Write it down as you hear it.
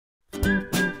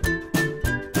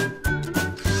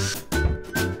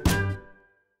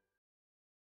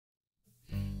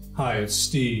Hi, it's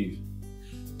Steve.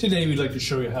 Today we'd like to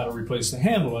show you how to replace the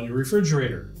handle on your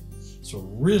refrigerator. It's a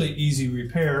really easy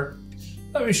repair.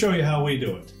 Let me show you how we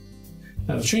do it.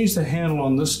 Now, to change the handle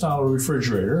on this style of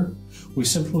refrigerator, we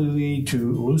simply need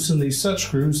to loosen these set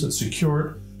screws that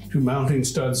secure it to mounting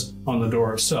studs on the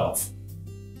door itself.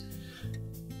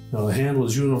 Now, the handle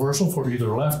is universal for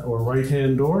either left or right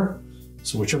hand door,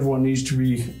 so whichever one needs to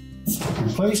be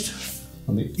replaced.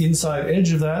 On the inside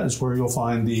edge of that is where you'll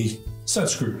find the set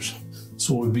screws.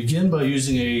 So we begin by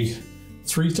using a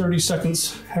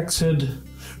 3/32 hex head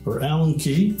or Allen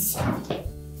key.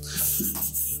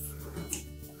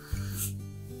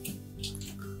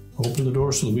 Open the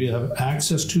door so that we have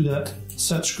access to that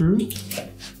set screw.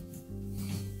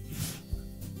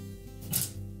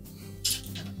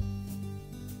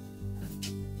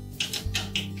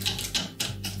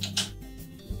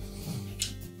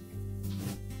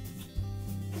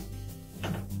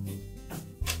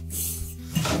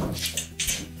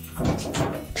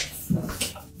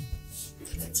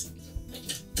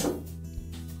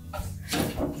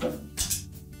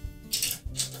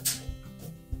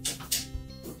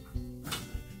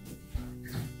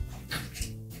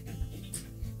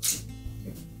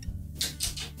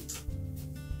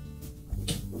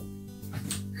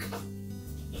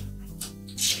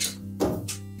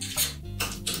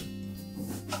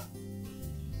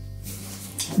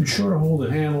 Be sure to hold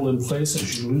the handle in place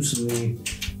as you loosen the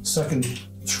second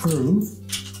screw.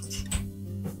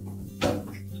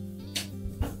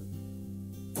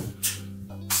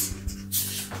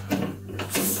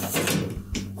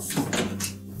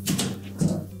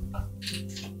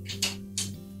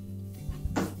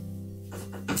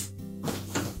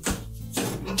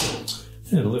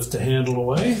 And lift the handle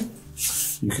away.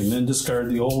 You can then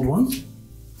discard the old one.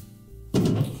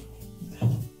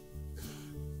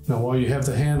 Now, while you have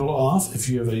the handle off, if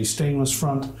you have a stainless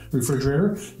front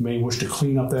refrigerator, you may wish to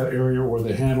clean up that area where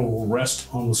the handle will rest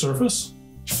on the surface.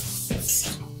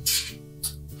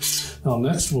 Now,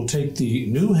 next we'll take the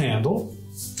new handle.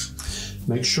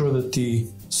 Make sure that the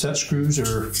set screws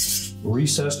are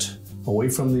recessed away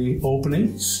from the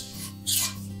opening.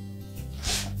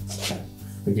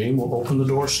 Again, we'll open the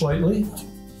door slightly.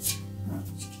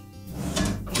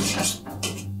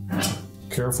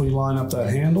 Carefully line up that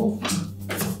handle.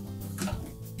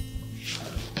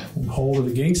 And hold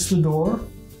it against the door.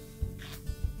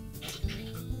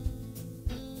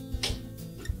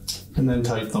 And then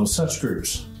tighten those set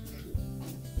screws.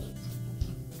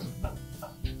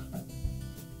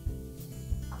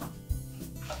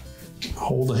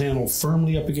 Hold the handle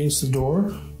firmly up against the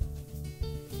door.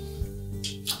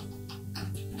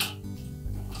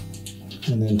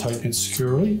 And then tighten it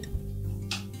securely.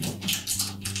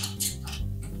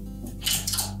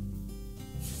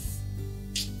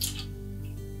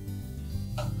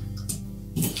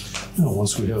 Now,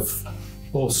 once we have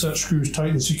both set screws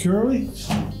tightened securely,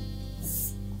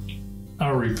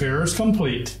 our repair is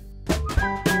complete.